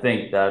 I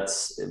think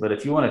but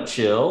if you want to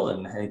chill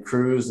and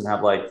cruise and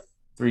have like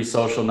three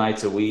social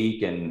nights a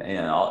week, and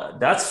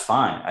that's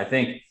fine. I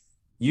think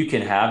you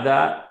can have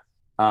that.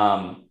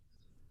 But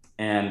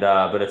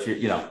if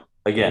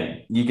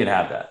again, you can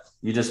have that.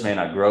 You just may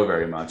not grow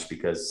very much,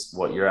 because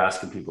what you're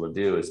asking people to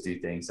do is do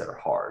things that are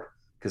hard,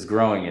 because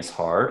growing is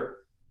hard,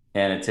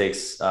 and it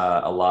takes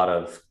a lot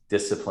of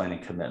discipline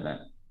and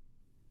commitment.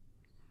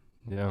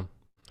 Yeah.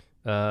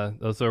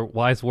 Those are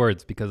wise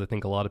words, because I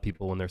think a lot of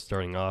people, when they're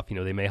starting off,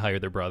 they may hire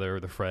their brother or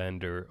their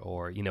friend,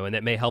 or and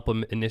it may help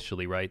them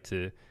initially, right,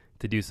 to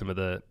do some of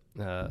the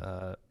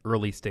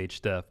early stage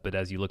stuff. But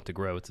as you look to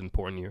grow, it's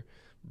important you're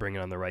bringing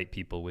on the right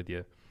people with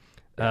you.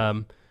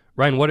 Yeah.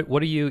 Ryan,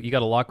 what are you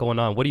got a lot going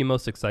on? What are you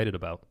most excited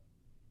about?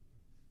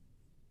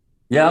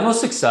 Yeah, I'm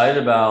most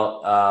excited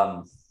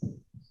about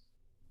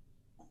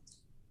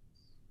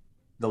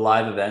the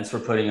live events we're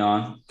putting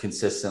on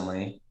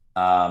consistently.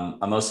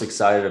 I'm most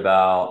excited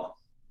about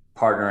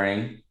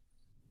partnering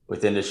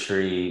with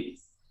industry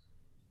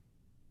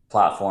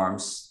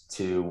platforms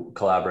to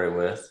collaborate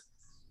with.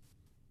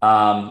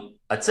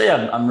 I'd say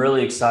I'm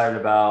really excited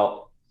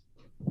about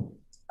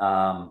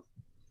um,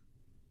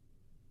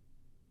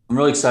 I'm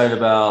really excited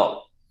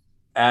about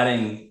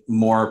adding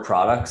more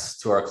products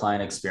to our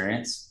client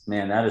experience.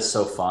 Man, that is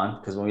so fun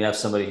because when we have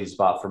somebody who's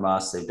bought from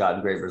us, they've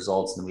gotten great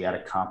results, and we add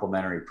a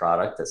complementary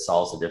product that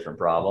solves a different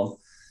problem.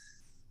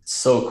 It's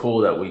so cool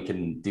that we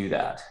can do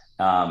that.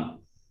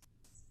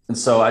 And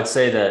so I'd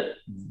say that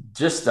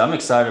just I'm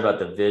excited about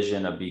the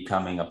vision of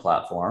becoming a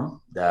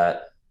platform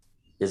that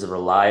is a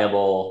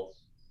reliable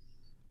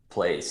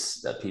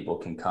place that people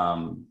can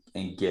come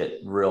and get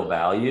real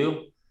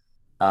value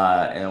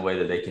in a way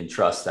that they can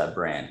trust that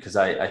brand. Because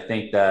I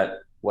think that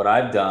what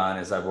I've done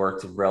is I've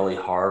worked really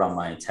hard on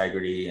my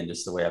integrity and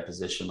just the way I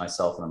position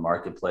myself in the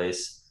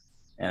marketplace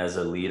and as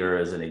a leader,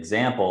 as an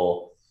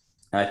example.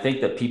 And I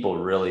think that people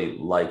really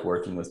like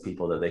working with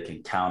people that they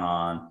can count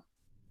on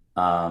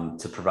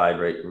to provide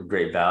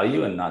great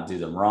value and not do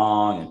them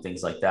wrong and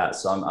things like that.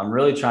 So I'm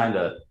really trying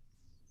to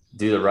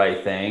do the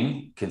right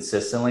thing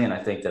consistently. And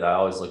I think that I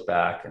always look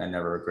back and I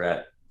never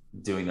regret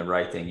doing the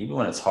right thing. Even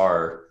when it's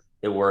hard,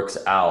 it works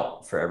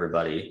out for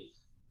everybody.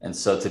 And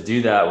so to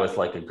do that with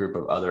like a group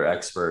of other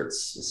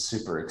experts is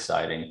super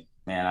exciting.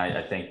 Man,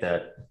 I think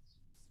that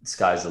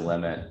sky's the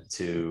limit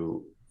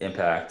to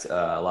impact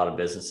a lot of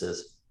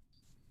businesses.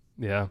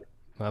 Yeah,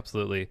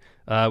 absolutely.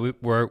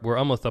 We're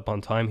almost up on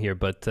time here,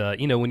 but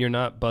when you're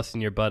not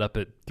busting your butt up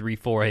at 3,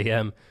 4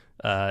 a.m.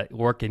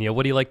 Working,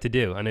 what do you like to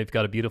do? I know you've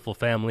got a beautiful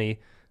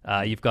family.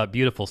 You've got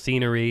beautiful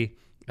scenery.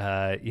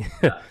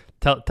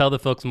 Tell the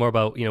folks more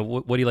about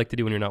what do you like to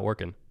do when you're not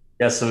working?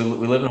 Yeah, so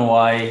we live in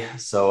Hawaii.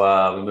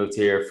 So we moved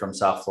here from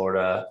South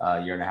Florida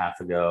a year and a half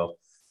ago.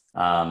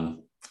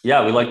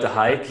 Yeah, we like to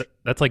hike.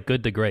 That's like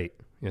good to great.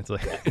 It's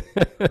like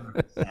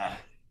Yeah,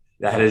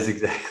 that is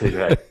exactly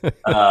right.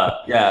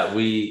 Yeah,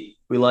 we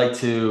like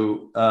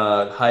to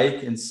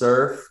hike and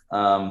surf.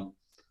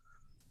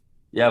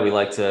 Yeah, we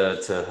like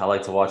to I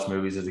like to watch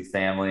movies with the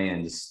family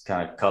and just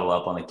kind of cuddle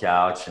up on the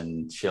couch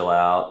and chill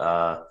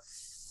out.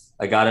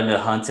 I got into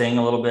hunting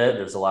a little bit.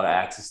 There's a lot of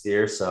axis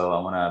deer, so I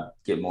want to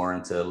get more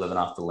into living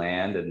off the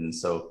land. And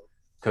so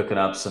cooking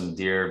up some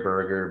deer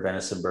burger,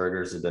 venison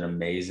burgers have been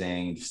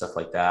amazing, stuff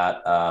like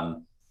that.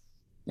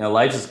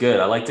 Life is good.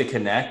 I like to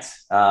connect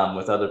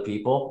with other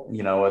people,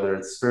 whether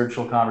it's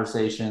spiritual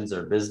conversations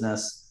or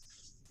business.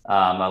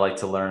 I like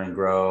to learn and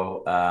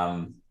grow.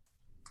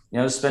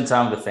 Just spend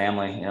time with the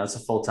family.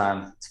 It's full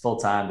time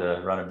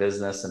to run a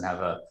business and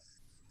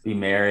be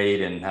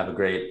married and have a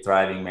great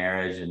thriving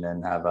marriage and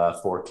then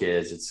have 4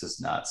 kids. It's just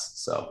nuts.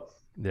 So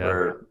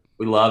yeah,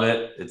 we love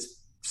it.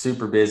 It's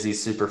super busy,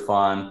 super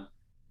fun.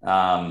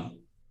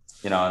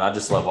 And I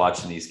just love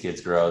watching these kids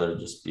grow. They're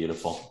just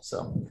beautiful.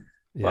 So love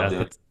yeah.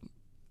 doing it. That's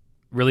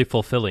really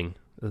fulfilling.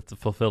 That's a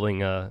fulfilling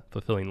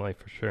life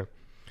for sure.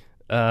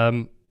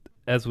 Um,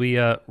 as we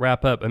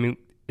wrap up, I mean,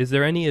 is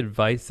there any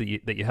advice that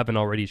you haven't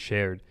already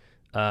shared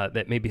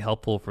that may be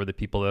helpful for the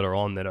people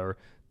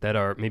that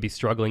are maybe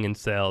struggling in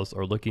sales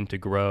or looking to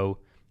grow,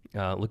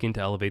 looking to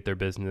elevate their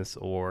business,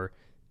 or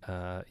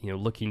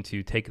looking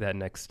to take that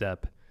next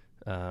step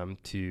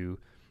to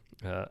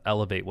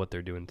elevate what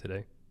they're doing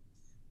today?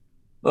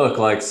 Look,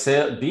 like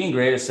being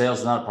great at sales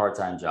is not a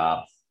part-time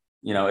job.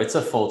 It's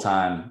a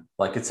full-time,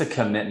 like it's a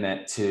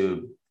commitment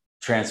to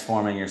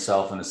transforming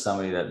yourself into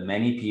somebody that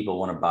many people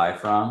want to buy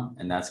from.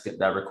 And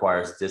that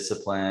requires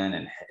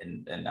discipline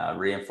and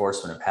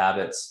reinforcement of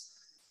habits.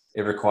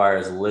 It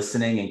requires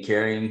listening and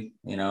caring,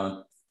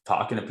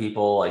 talking to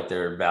people like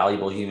they're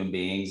valuable human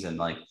beings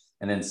and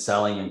then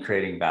selling and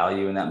creating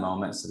value in that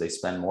moment. So they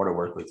spend more to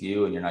work with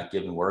you and you're not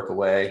giving work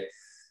away.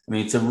 I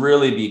mean, to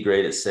really be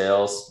great at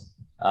sales,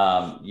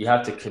 you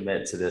have to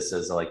commit to this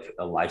as like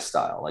a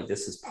lifestyle. Like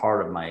this is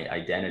part of my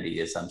identity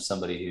is I'm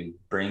somebody who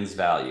brings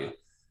value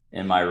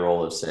in my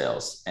role of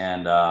sales.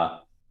 And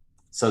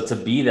so to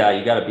be that,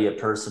 you got to be a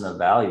person of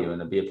value. And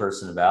to be a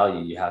person of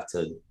value, you have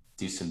to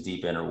do some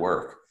deep inner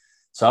work.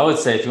 So I would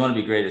say if you want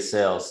to be great at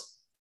sales,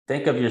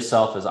 think of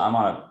yourself as I'm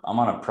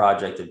on a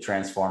project of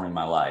transforming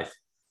my life.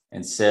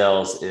 And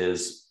sales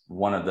is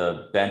one of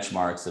the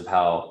benchmarks of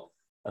how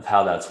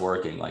that's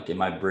working. Like, am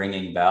I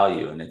bringing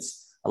value? And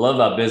I love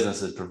about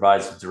business, it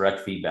provides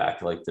direct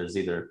feedback. Like there's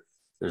either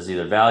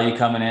value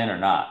coming in or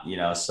not,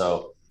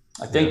 so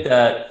I think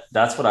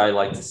that's what I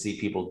like to see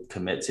people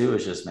commit to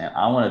is just, man,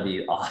 I want to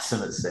be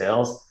awesome at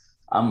sales.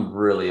 I'm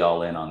really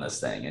all in on this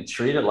thing and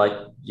treat it like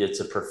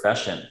it's a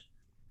profession.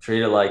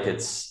 Treat it like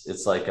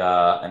it's like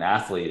an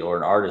athlete or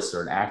an artist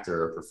or an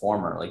actor or a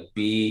performer. Like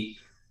be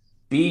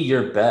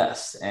your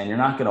best, and you're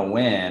not going to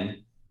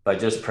win by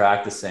just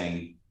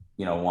practicing,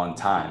 one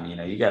time.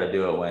 You got to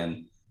do it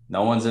when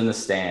no one's in the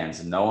stands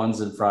and no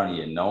one's in front of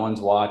you and no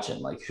one's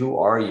watching. Like, who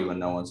are you when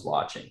no one's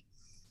watching?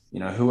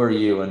 Who are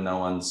you when no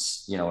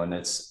one's, and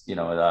it's,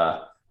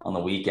 on the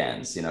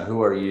weekends,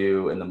 who are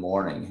you in the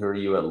morning? Who are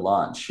you at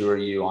lunch? Who are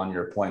you on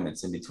your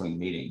appointments in between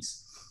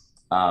meetings?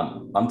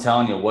 I'm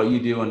telling you, what you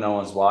do when no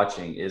one's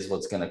watching is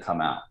what's going to come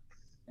out.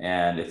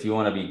 And if you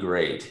want to be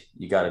great,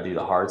 you got to do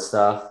the hard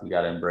stuff. You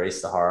got to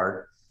embrace the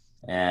hard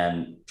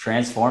and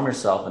transform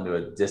yourself into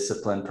a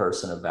disciplined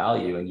person of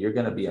value. And you're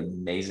going to be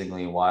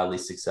amazingly, wildly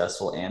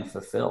successful and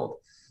fulfilled.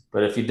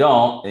 But if you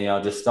don't,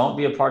 just don't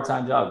be a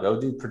part-time job. Go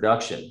do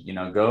production,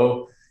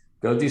 go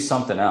do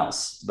something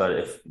else. But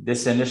if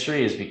this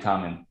industry is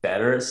becoming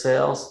better at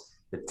sales,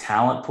 the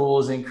talent pool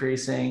is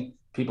increasing.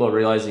 People are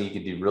realizing you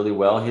can do really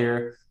well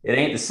here. It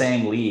ain't the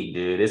same league,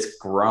 dude. It's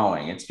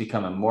growing. It's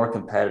becoming more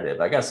competitive.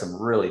 I got some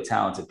really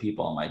talented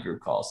people on my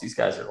group calls. These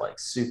guys are like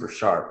super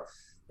sharp,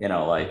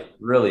 like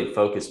really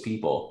focused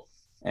people.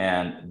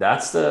 And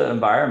that's the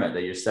environment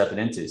that you're stepping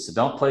into. So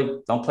don't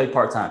play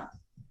part-time.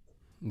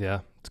 Yeah,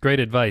 it's great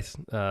advice.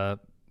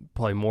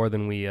 Probably more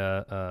than we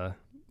could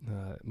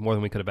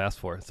have asked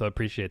for. So I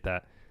appreciate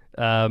that.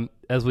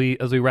 As we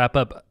wrap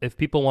up, if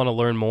people want to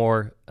learn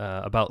more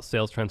about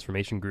Sales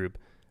Transformation Group,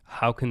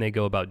 how can they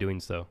go about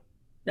doing so?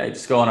 Yeah, you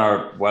just go on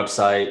our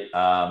website,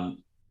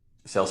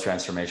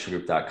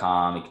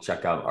 salestransformationgroup.com. You can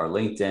check out our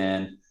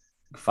LinkedIn. You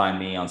can find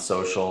me on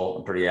social.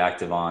 I'm pretty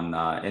active on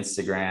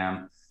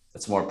Instagram.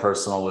 It's more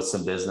personal with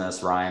some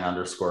business,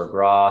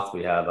 Ryan_Groth.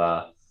 We have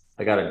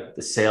I got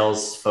the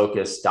sales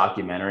focused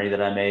documentary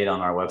that I made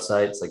on our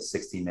website. It's like a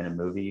 16-minute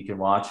movie you can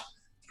watch.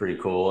 It's pretty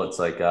cool. It's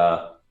like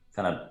a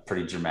kind of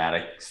pretty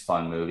dramatic,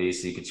 fun movie.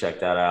 So you can check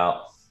that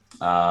out.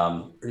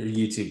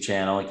 YouTube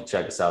channel, you can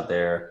check us out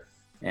there.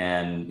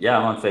 And yeah,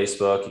 I'm on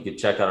Facebook. You could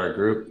check out our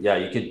group. Yeah,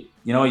 you could,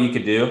 what you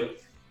could do?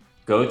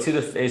 Go to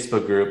the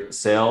Facebook group,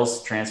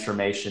 Sales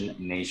Transformation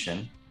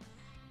Nation.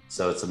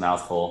 So it's a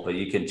mouthful, but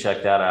you can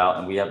check that out.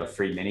 And we have a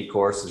free mini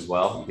course as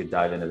well. You could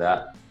dive into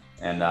that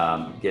and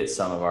get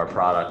some of our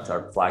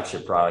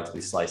flagship products. We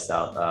sliced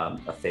out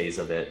a phase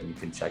of it, and you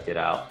can check it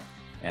out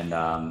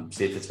and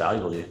see if it's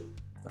valuable to you.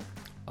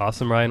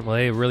 Awesome, Ryan. Well,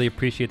 hey, I really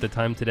appreciate the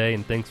time today,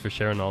 and thanks for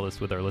sharing all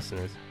this with our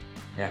listeners.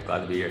 Yeah,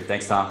 glad to be here.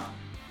 Thanks, Tom.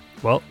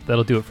 Well,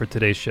 that'll do it for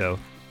today's show.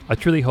 I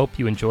truly hope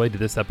you enjoyed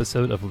this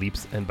episode of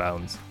Leaps and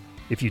Bounds.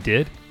 If you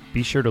did,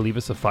 be sure to leave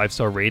us a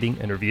 5-star rating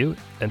and review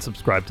and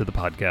subscribe to the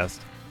podcast.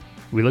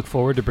 We look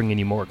forward to bringing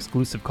you more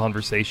exclusive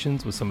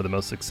conversations with some of the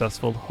most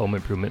successful home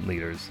improvement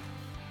leaders.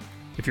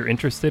 If you're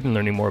interested in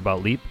learning more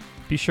about Leap,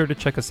 be sure to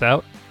check us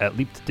out at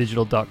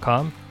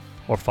leapdigital.com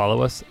or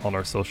follow us on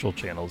our social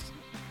channels.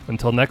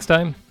 Until next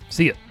time,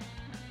 see ya.